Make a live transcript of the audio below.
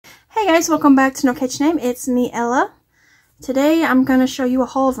Hey guys, welcome back to nocatchyname. It's me, Ella. Today I'm going to show you a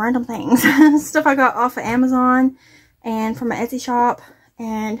haul of random things. Stuff I got off of Amazon and from my Etsy shop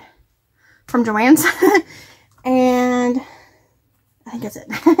and from Joann's. And I think that's it.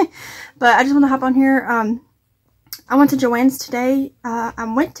 But I just want to hop on here. I went to Joann's today.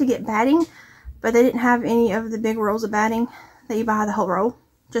 I went to get batting, but they didn't have any of the big rolls of batting that you buy the whole roll.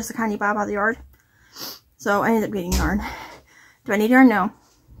 Just the kind you buy by the yard. So I ended up getting yarn. Do I need yarn? No.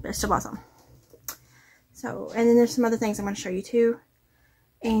 But I still bought some. So, and then there's some other things I'm going to show you too.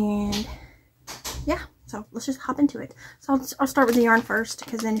 And yeah, so let's just hop into it. So I'll start with the yarn first,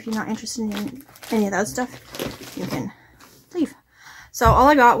 because then if you're not interested in any of that stuff, you can leave. So all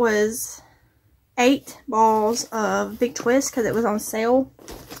I got was 8 balls of Big Twist because it was on sale.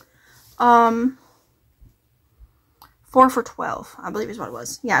 4 for $12, I believe is what it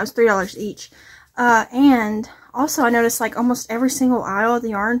was. Yeah, it was $3 each. And also I noticed like almost every single aisle of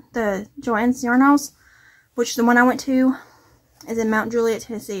the yarn, the Joann's yarn aisles, which the one I went to is in Mount Juliet,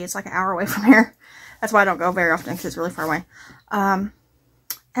 Tennessee. It's like an hour away from here. That's why I don't go very often, because it's really far away. It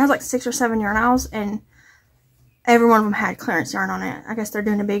has like 6 or 7 yarn aisles, and every one of them had clearance yarn on it. I guess they're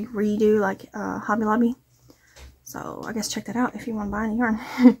doing a big redo, like Hobby Lobby. So I guess check that out if you want to buy any yarn.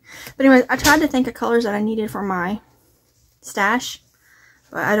 But anyways, I tried to think of colors that I needed for my stash,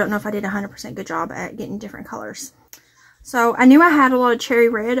 but I don't know if I did a 100% good job at getting different colors. So I knew I had a lot of cherry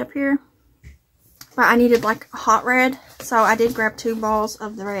red up here, but I needed like a hot red. So I did grab 2 balls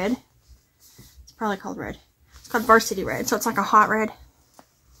of the red. It's probably called red. It's called Varsity Red. So it's like a hot red.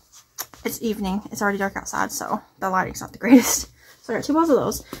 It's evening. It's already dark outside, so the lighting's not the greatest. So I got 2 balls of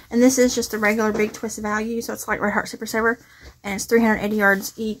those. And this is just a regular Big Twist value. So it's like Red Heart Super Saver. And it's 380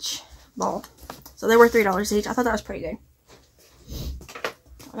 yards each ball. So they were $3 each. I thought that was pretty good.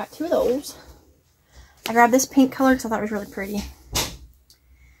 I got 2 of those. I grabbed this pink color because I thought it was really pretty.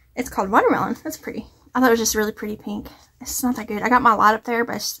 It's called Watermelon. That's pretty. I thought it was just really pretty pink. It's not that good. I got my light up there,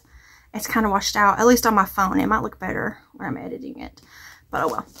 but it's kind of washed out. At least on my phone. It might look better when I'm editing it. But oh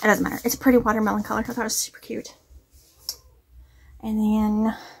well. It doesn't matter. It's a pretty watermelon color. I thought it was super cute. And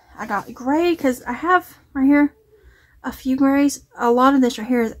then I got gray because I have right here a few grays. A lot of this right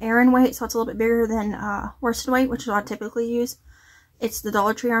here is Aran weight, so it's a little bit bigger than worsted weight, which is what I typically use. It's the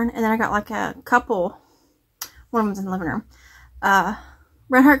Dollar Tree yarn. And then I got like a couple. One of them's in the living room.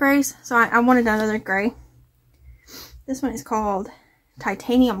 Red Heart grays. So I wanted another gray. This one is called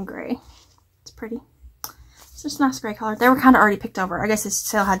Titanium Gray. It's pretty. It's just a nice gray color. They were kind of already picked over. I guess this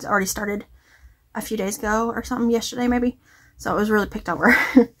sale had already started a few days ago or something, yesterday maybe. So it was really picked over.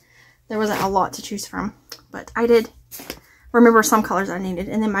 There wasn't a lot to choose from. But I did remember some colors I needed.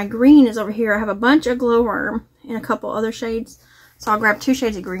 And then my green is over here. I have a bunch of Glowworm in a couple other shades. So I'll grab 2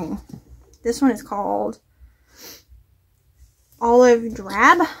 shades of green. This one is called Olive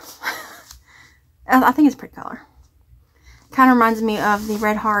Drab. I think it's a pretty color. Kind of reminds me of the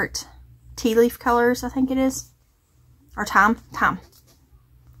Red Heart tea leaf colors, I think it is. Or thyme.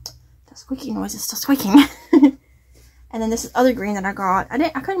 The squeaking noise is still squeaking. And then this is other green that I got. I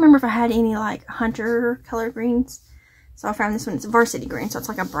couldn't remember if I had any like hunter color greens. So I found this one. It's Varsity Green, so it's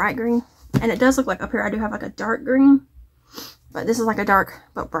like a bright green. And it does look like up here I do have like a dark green. But this is like a dark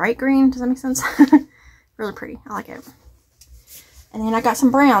but bright green. Does that make sense? Really pretty. I like it. And then I got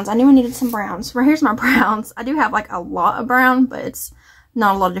some browns. I knew I needed some browns. Right here's my browns. I do have like a lot of brown, but it's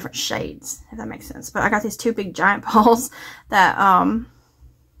not a lot of different shades, if that makes sense. But I got these 2 big giant balls that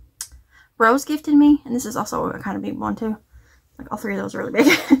Rose gifted me. And this is also a kind of big one too. Like all 3 of those are really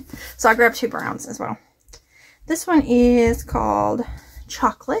big. So I grabbed 2 browns as well. This one is called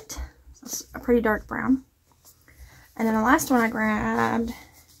Chocolate. So it's a pretty dark brown. And then the last one I grabbed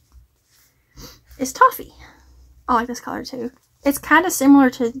is Toffee. I like this color too. It's kind of similar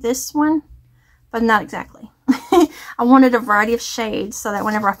to this one, but not exactly. I wanted a variety of shades so that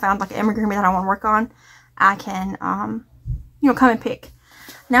whenever I found like an amigurumi that I want to work on, I can, you know, come and pick.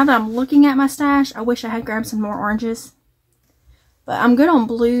 Now that I'm looking at my stash, I wish I had grabbed some more oranges. But I'm good on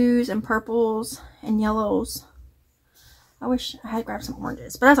blues and purples and yellows. I wish I had grabbed some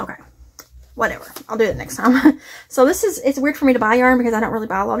oranges, but that's okay. Whatever. I'll do it next time. So it's weird for me to buy yarn because I don't really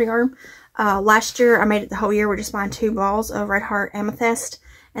buy a lot of yarn. Last year, I made it the whole year. We're just buying 2 balls of Red Heart Amethyst.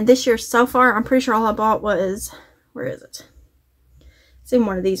 And this year, so far, I'm pretty sure all I bought was, where is it? It's in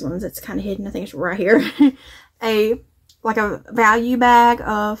one of these ones. It's kind of hidden. I think it's right here. Like a value bag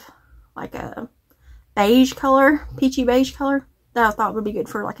of like a beige color, peachy beige color that I thought would be good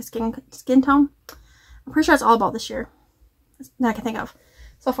for like a skin tone. I'm pretty sure that's all I bought this year that I can think of.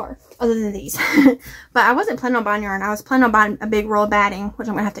 so far, other than these. But I wasn't planning on buying yarn. I was planning on buying a big roll of batting, which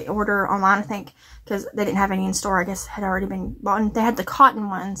I'm going to have to order online, I think, because they didn't have any in store. I guess had already been bought. And they had the cotton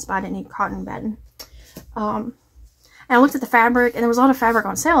ones, but I didn't need cotton batting. And I looked at the fabric, and there was a lot of fabric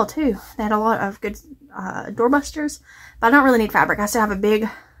on sale, too. They had a lot of good doorbusters, but I don't really need fabric. I still have a big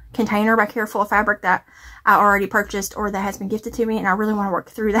container back here full of fabric that I already purchased or that has been gifted to me, and I really want to work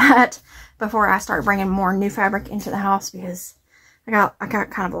through that before I start bringing more new fabric into the house, because I got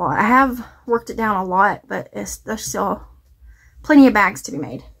kind of a lot. I have worked it down a lot, but there's still plenty of bags to be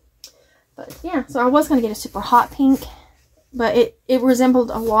made. But yeah, so I was going to get a super hot pink, but it resembled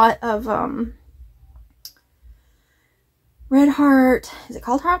a lot of Red Heart. Is it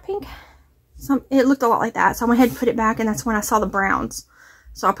called hot pink? It looked a lot like that, so I went ahead and put it back, and that's when I saw the browns.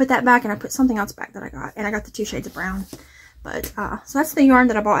 So I put that back, and I put something else back that I got, and I got the 2 shades of brown. But so that's the yarn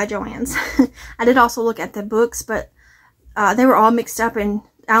that I bought at Joann's. I did also look at the books, but they were all mixed up, and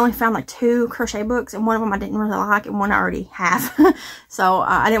I only found like 2 crochet books, and one of them I didn't really like, and one I already have. So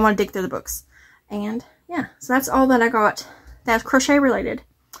I didn't want to dig through the books. And yeah, so that's all that I got that's crochet related.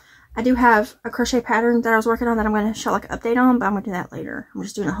 I do have a crochet pattern that I was working on that I'm going to show like an update on, but I'm going to do that later. I'm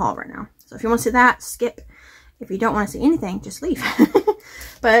just doing a haul right now. So if you want to see that, skip. If you don't want to see anything, just leave.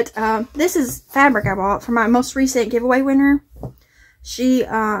 But this is fabric I bought for my most recent giveaway winner. She,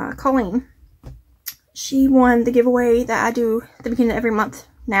 Colleen, she won the giveaway that I do at the beginning of every month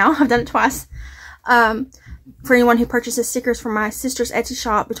now. I've done it twice. For anyone who purchases stickers from my sister's Etsy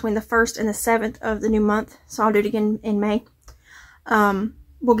shop between the 1st and the 7th of the new month. So I'll do it again in May.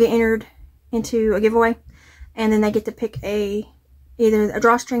 Will get entered into a giveaway, and then they get to pick either a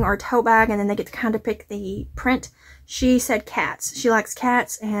drawstring or a tote bag, and then they get to kind of pick the print. She said cats. She likes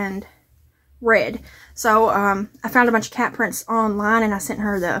cats and red. So I found a bunch of cat prints online, and I sent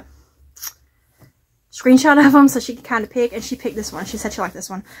her the screenshot of them so she could kind of pick, and she picked this one. She said she liked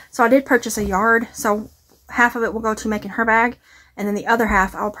this one. So I did purchase a yard, so half of it will go to making her bag, and then the other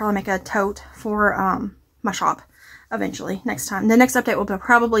half I'll probably make a tote for my shop eventually next time. The next update will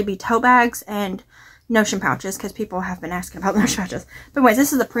probably be tote bags and notion pouches, because people have been asking about the notion pouches. But anyways,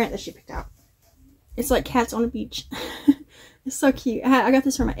 this is the print that she picked out. It's like cats on a beach. It's so cute. I got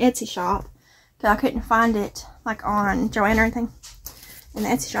this from my Etsy shop because I couldn't find it like on Joann or anything. In the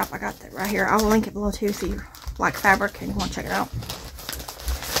Etsy shop, I got that right here. I will link it below too if you like fabric and you want to check it out.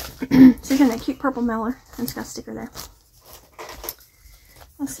 So you're in that cute purple mailer, and it's got a sticker there.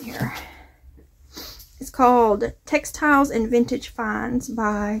 Let's see here. It's called Textiles and Vintage Finds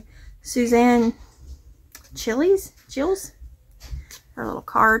by Suzanne Chills. Her little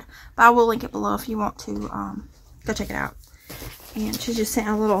card. But I will link it below if you want to go check it out. And she just sent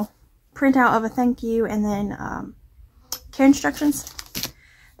a little printout of a thank you and then care instructions.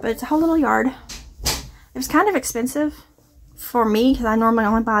 But it's a whole little yard. It was kind of expensive for me because I normally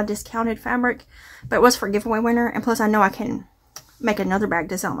only buy discounted fabric. But it was for giveaway winner. And plus I know I can make another bag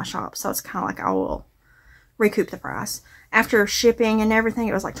to sell in my shop. So it's kind of like I will recoup the price. After shipping and everything,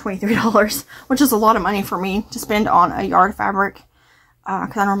 it was like $23, which is a lot of money for me to spend on a yard fabric.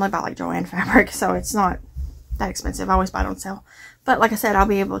 Because I normally buy like Joann fabric, so it's not that expensive. I always buy it on sale. But like I said, I'll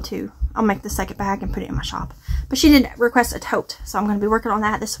make the second bag and put it in my shop. But she did request a tote, so I'm going to be working on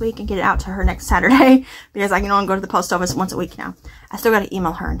that this week and get it out to her next Saturday, because I can only go to the post office once a week now. I still got to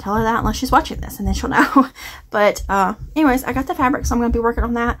email her and tell her that unless she's watching this, and then she'll know. But anyways, I got the fabric, so I'm going to be working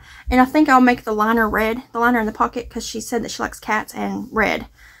on that. And I think I'll make the liner red, the liner in the pocket, because she said that she likes cats and red.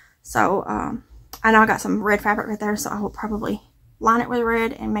 So I know I got some red fabric right there, so I will probably line it with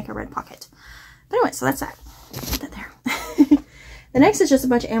red and make a red pocket. But anyway, so that's that. Put that there. The next is just a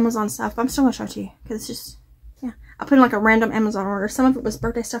bunch of Amazon stuff, but I'm still going to show it to you because it's just, yeah. I put in like a random Amazon order. Some of it was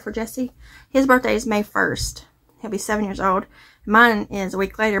birthday stuff for Jesse. His birthday is May 1st. He'll be 7 years old. Mine is a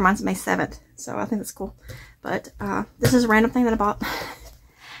week later. Mine's May 7th. So I think that's cool. But this is a random thing that I bought.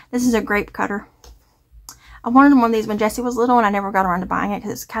 This is a grape cutter. I wanted one of these when Jesse was little, and I never got around to buying it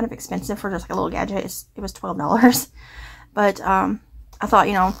because it's kind of expensive for just like a little gadget. It was $12. But I thought,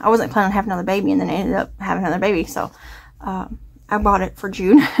 you know, I wasn't planning on having another baby, and then I ended up having another baby. So I bought it for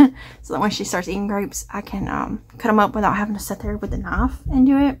June so that when she starts eating grapes, I can cut them up without having to sit there with a knife and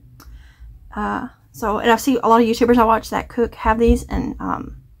do it. And I see a lot of YouTubers I watch that cook have these, and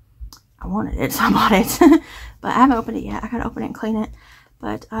I wanted it, so I bought it. But I haven't opened it yet. I gotta open it and clean it.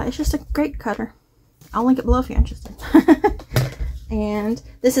 But it's just a grape cutter. I'll link it below if you're interested. And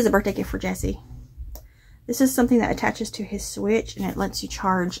this is a birthday gift for Jesse. This is something that attaches to his Switch, and it lets you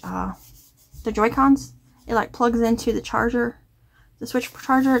charge the Joy-Cons. It like plugs into the charger, the Switch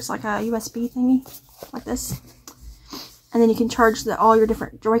charger. It's like a USB thingy, like this. And then you can charge all your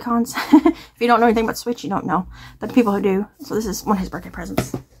different Joy-Cons. If you don't know anything about Switch, you don't know. But the people who do. So this is one of his birthday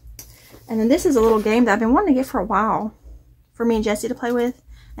presents. And then this is a little game that I've been wanting to get for a while. For me and Jessie to play with.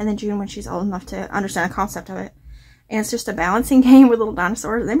 And then June when she's old enough to understand the concept of it. And it's just a balancing game with little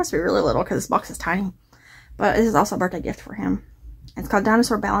dinosaurs. They must be really little because this box is tiny. But this is also a birthday gift for him. It's called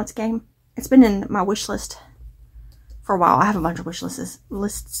Dinosaur Balance Game. It's been in my wish list for a while. I have a bunch of wish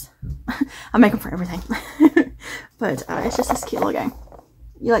lists. I make them for everything. But it's just this cute little game.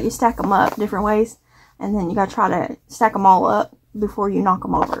 You stack them up different ways. And then you gotta try to stack them all up before you knock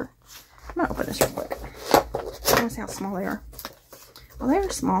them over. I'm gonna open this real quick. I wanna see how small they are. Well, they are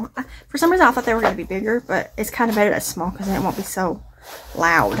small. For some reason I thought they were gonna be bigger. But it's kind of better that's small because then it won't be so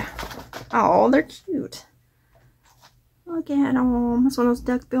loud. Oh, they're cute. Look at them. That's one of those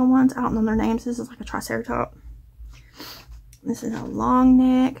duckbill ones. I don't know their names. This is like a triceratops. This is a long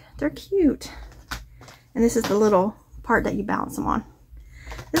neck. They're cute. And this is the little part that you balance them on.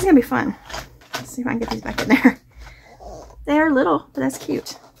 This is going to be fun. Let's see if I can get these back in there. They are little, but that's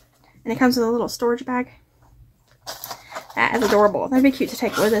cute. And it comes with a little storage bag. That is adorable. That'd be cute to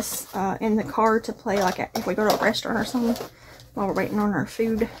take with us in the car to play like if we go to a restaurant or something while we're waiting on our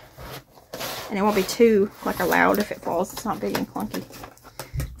food. And it won't be too loud if it falls. It's not big and clunky.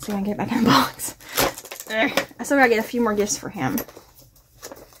 Let's see if I can get it back in the box. I still gotta get a few more gifts for him.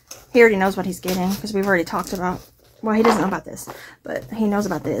 He already knows what he's getting because we've already talked about. Well, he doesn't know about this, but he knows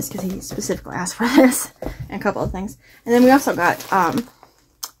about this because he specifically asked for this and a couple of things. And then we also got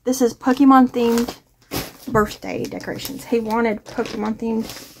this is Pokemon themed birthday decorations. He wanted Pokemon themed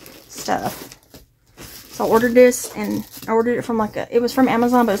stuff. So I ordered this, and I ordered it from it was from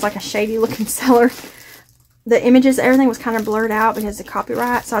Amazon, but it was like a shady looking seller. The images, everything was kind of blurred out because of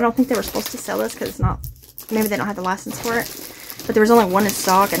copyright, so I don't think they were supposed to sell this because it's not, maybe they don't have the license for it. But there was only one in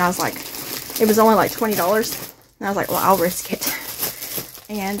stock, and I was like, it was only like $20. And I was like, well, I'll risk it.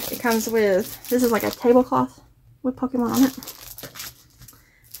 And it comes with, this is like a tablecloth with Pokemon on it.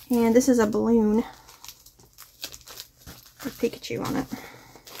 And this is a balloon with Pikachu on it.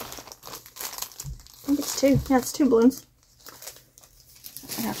 I think it's two. Yeah, it's two balloons.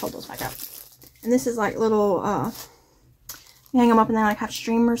 I gotta fold those back up. And this is like little, you hang them up and they like have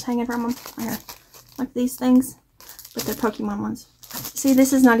streamers hanging from them. Like these things. But they're Pokemon ones. See,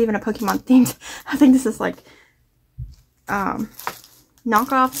 this is not even a Pokemon themed. I think this is like,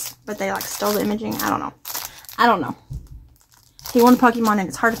 knockoffs, but they like stole the imaging. I don't know. I don't know. He wanted Pokemon and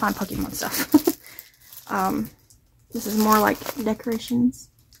it's hard to find Pokemon stuff. This is more like decorations.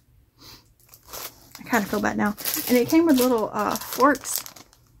 I kind of feel bad now. And it came with little forks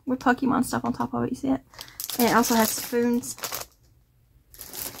with Pokemon stuff on top of it. You see it? And it also has spoons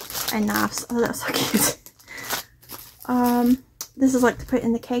and knives. Oh, that's so cute. This is like to put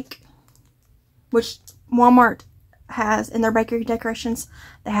in the cake, which Walmart has in their bakery decorations.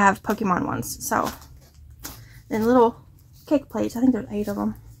 They have Pokemon ones. So, then little cake plates. I think there's 8 of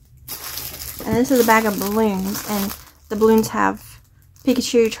them. And this is a bag of balloons, and the balloons have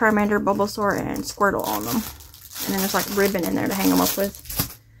Pikachu, Charmander, Bulbasaur, and Squirtle on them. And then there's like ribbon in there to hang them up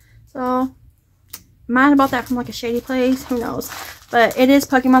with. So, might have bought that from like a shady place. Who knows? But it is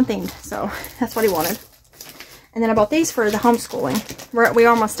Pokemon themed, so that's what he wanted. And then I bought these for the homeschooling. We're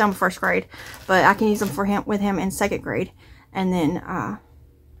almost done with 1st grade, but I can use them for him with him in 2nd grade. And then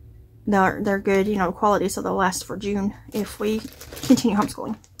they're good, you know, quality, so they'll last for June if we continue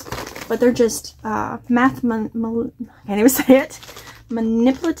homeschooling. But they're just I can't even say it.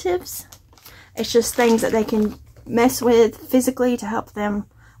 Manipulatives. It's just things that they can mess with physically to help them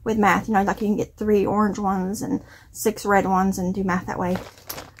with math. You know, like you can get 3 orange ones and 6 red ones and do math that way.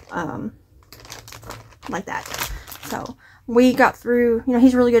 Like that. So we got through, you know,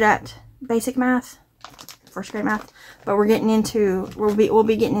 he's really good at basic math, 1st grade math, but we're getting into, we'll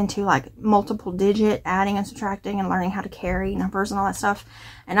be getting into like multiple digit adding and subtracting and learning how to carry numbers and all that stuff.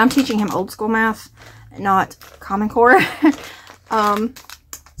 And I'm teaching him old school math, not Common Core.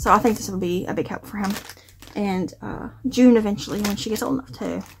 So I think this will be a big help for him. And June eventually, when she gets old enough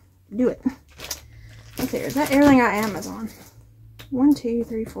to do it. Let's see, is that everything I Amazon? 1, 2,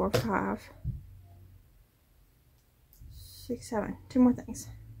 3, 4, 5, 6, 7. 2 more things.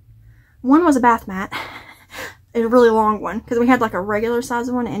 One was a bath mat. A really long one. Because we had like a regular size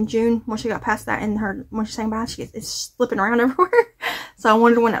one. And June, when she got past that in her, when she's saying bath, it's slipping around everywhere. So I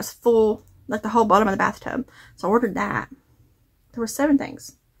wanted one that was full, like the whole bottom of the bathtub. So I ordered that. There were 7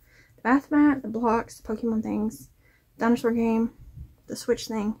 things. The bath mat, the blocks, the Pokemon things, dinosaur game, the Switch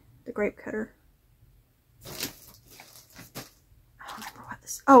thing, the grape cutter. I don't remember what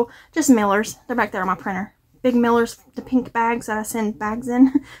this. Oh, just Millers. They're back there on my printer. Big Millers, the pink bags that I send bags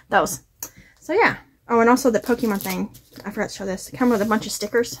in. Those. So yeah. Oh, and also the Pokemon thing. I forgot to show this. They come with a bunch of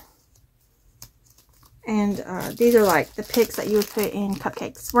stickers. And these are like the picks that you would put in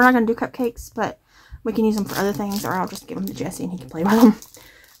cupcakes. We're not going to do cupcakes, but we can use them for other things. Or I'll just give them to Jesse and he can play with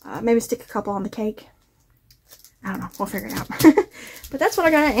them. Maybe stick a couple on the cake. I don't know. We'll figure it out. But that's what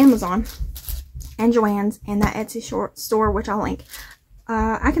I got at Amazon. And Joann's. And that Etsy store, which I'll link.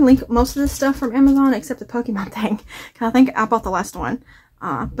 I can link most of this stuff from Amazon except the Pokemon thing. Because I think I bought the last one.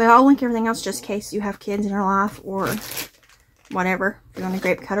 But I'll link everything else just in case you have kids in your life or whatever. If you want a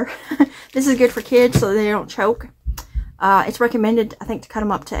grape cutter. This is good for kids so they don't choke. It's recommended, I think, to cut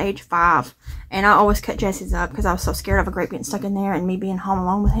them up to age 5. And I always cut Jesse's up because I was so scared of a grape getting stuck in there and me being home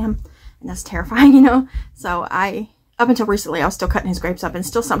alone with him. And that's terrifying, you know. So up until recently, I was still cutting his grapes up. And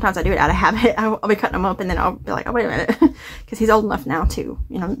still sometimes I do it out of habit. I'll be cutting them up and then I'll be like, oh, wait a minute. Because he's old enough now to,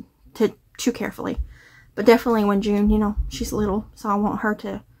 you know, to chew carefully. But definitely when June, you know, she's little. So I want her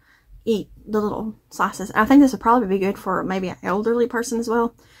to eat the little slices. And I think this would probably be good for maybe an elderly person as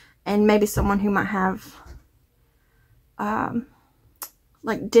well. And maybe someone who might have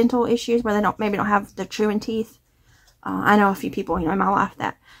like dental issues where they maybe don't have the chewing teeth. I know a few people, you know, in my life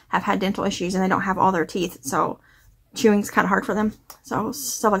that have had dental issues and they don't have all their teeth, so chewing's kind of hard for them. So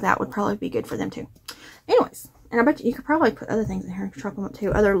stuff like that would probably be good for them too. Anyways, and I bet you could probably put other things in here and chop them up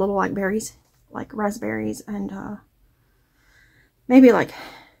too. Other little like berries, like raspberries, and maybe like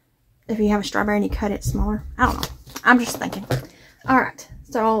if you have a strawberry and you cut it smaller. I don't know. I'm just thinking. Alright,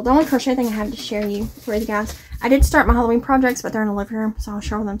 so the only crochet thing I have to share with you guys, I did start my Halloween projects, but they're in the living room, so I'll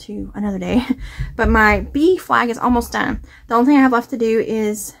show them to you another day. But my bee flag is almost done. The only thing I have left to do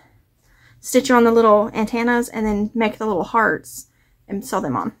is stitch on the little antennas and then make the little hearts and sew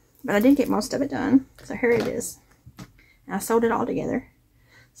them on. But I did get most of it done, so here it is. And I sewed it all together.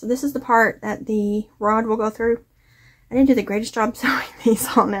 So this is the part that the rod will go through. I didn't do the greatest job sewing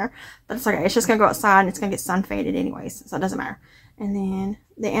these on there, but it's okay. It's just going to go outside and it's going to get sun faded anyways, so it doesn't matter. And then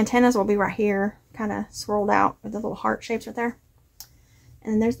the antennas will be right here, kind of swirled out with the little heart shapes right there.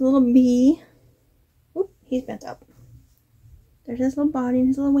 And then there's the little bee. Oop, he's bent up. There's his little body and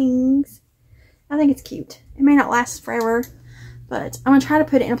his little wings. I think it's cute. It may not last forever, but I'm going to try to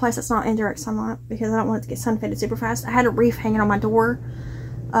put it in a place that's not in direct sunlight because I don't want it to get sun faded super fast. I had a wreath hanging on my door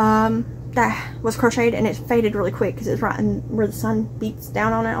that was crocheted and it faded really quick because it's right in where the sun beats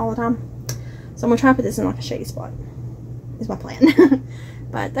down on it all the time. So I'm going to try to put this in like a shady spot. Is my plan.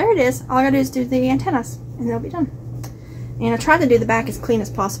 But there it is. All I gotta do is do the antennas and they'll be done. And I tried to do the back as clean as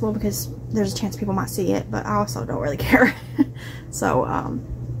possible because there's a chance people might see it, but I also don't really care. So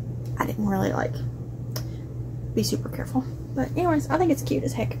I didn't really like be super careful. But anyways, I think it's cute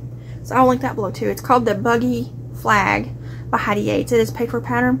as heck. So I'll link that below too. It's called the Buggy Flag by Heidi Yates. It is paid for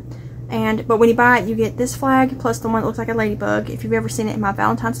pattern. But when you buy it, you get this flag plus the one that looks like a ladybug. If you've ever seen it in my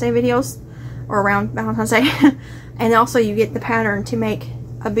Valentine's Day videos or around Valentine's Day. And also you get the pattern to make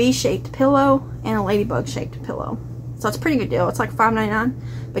a bee-shaped pillow and a ladybug-shaped pillow. So it's a pretty good deal. It's like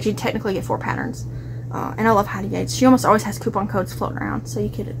 $5.99, but you technically get 4 patterns. And I love Heidi Yates. She almost always has coupon codes floating around, so you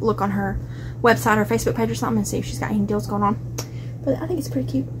could look on her website or Facebook page or something and see if she's got any deals going on. But I think it's pretty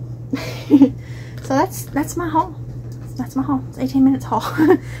cute. So that's my haul. That's my haul. It's 18 minutes haul.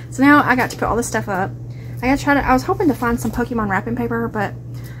 So now I got to put all this stuff up. I was hoping to find some Pokemon wrapping paper, but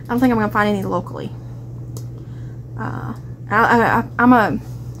I don't think I'm gonna find any locally. I'm a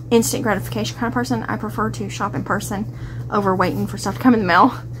instant gratification kind of person. I prefer to shop in person over waiting for stuff to come in the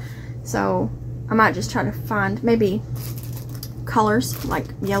mail. So I might just try to find maybe colors like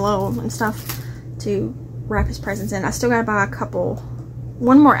yellow and stuff to wrap his presents in. I still gotta buy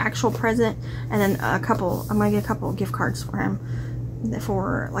one more actual present, and then I'm gonna get a couple gift cards for him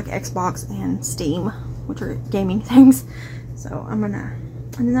for like Xbox and Steam, which are gaming things. So and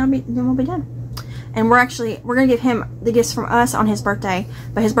then we'll be done. And we're gonna give him the gifts from us on his birthday,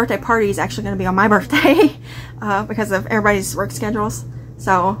 but his birthday party is actually gonna be on my birthday because of everybody's work schedules.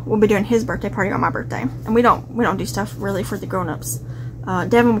 So we'll be doing his birthday party on my birthday, and we don't do stuff really for the grown-ups.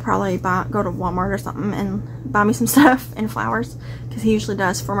 Devin will probably go to Walmart or something and buy me some stuff and flowers because he usually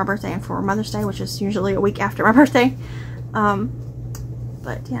does for my birthday and for Mother's Day, which is usually a week after my birthday.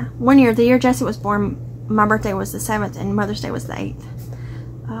 But yeah, the year Jesse was born, my birthday was the 7th and Mother's Day was the 8th.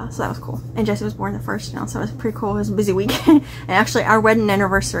 So that was cool. And Jesse was born the 1st, you know, so it was pretty cool. It was a busy week. And actually, our wedding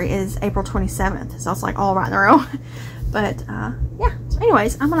anniversary is April 27th, so it's like all right in a row. But, yeah. So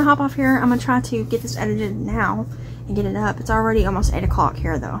anyways, I'm going to hop off here. I'm going to try to get this edited now and get it up. It's already almost 8 o'clock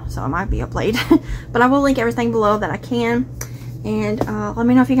here, though, so it might be up late. But I will link everything below that I can. And let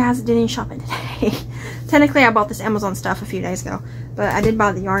me know if you guys did any shopping today. Technically, I bought this Amazon stuff a few days ago, but I did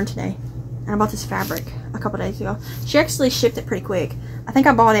buy the yarn today. And I bought this fabric a couple days ago. She actually shipped it pretty quick. I think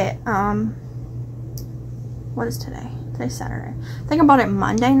I bought it what is today? Today's Saturday. I think I bought it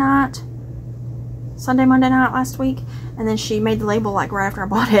Monday night. Monday night last week. And then she made the label like right after I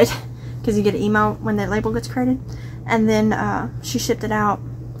bought it. Because you get an email when the label gets created. And then she shipped it out.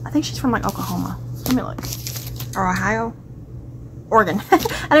 I think she's from like Oklahoma. Let me look. Or Ohio. Oregon. I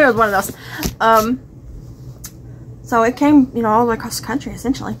think it was one of those. So it came, you know, all the way across the country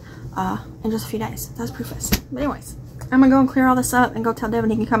essentially. In just a few days. That was pretty fast. But anyways. I'm gonna go and clear all this up and go tell Devin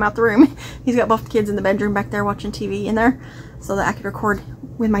he can come out the room. He's got both the kids in the bedroom back there watching TV in there, so that I could record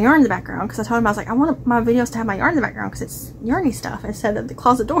with my yarn in the background. Because I told him, I was like, I want my videos to have my yarn in the background because it's yarny stuff instead of the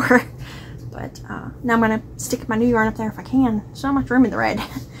closet door. But now I'm gonna stick my new yarn up there if I can. There's not much room in the red,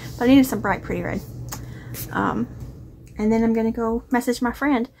 but I needed some bright, pretty red. And then I'm gonna go message my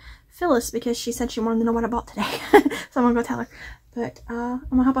friend Phyllis because she said she wanted to know what I bought today. So I'm gonna go tell her. But I'm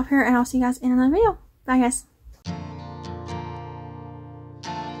gonna hop up here and I'll see you guys in another video. Bye, guys.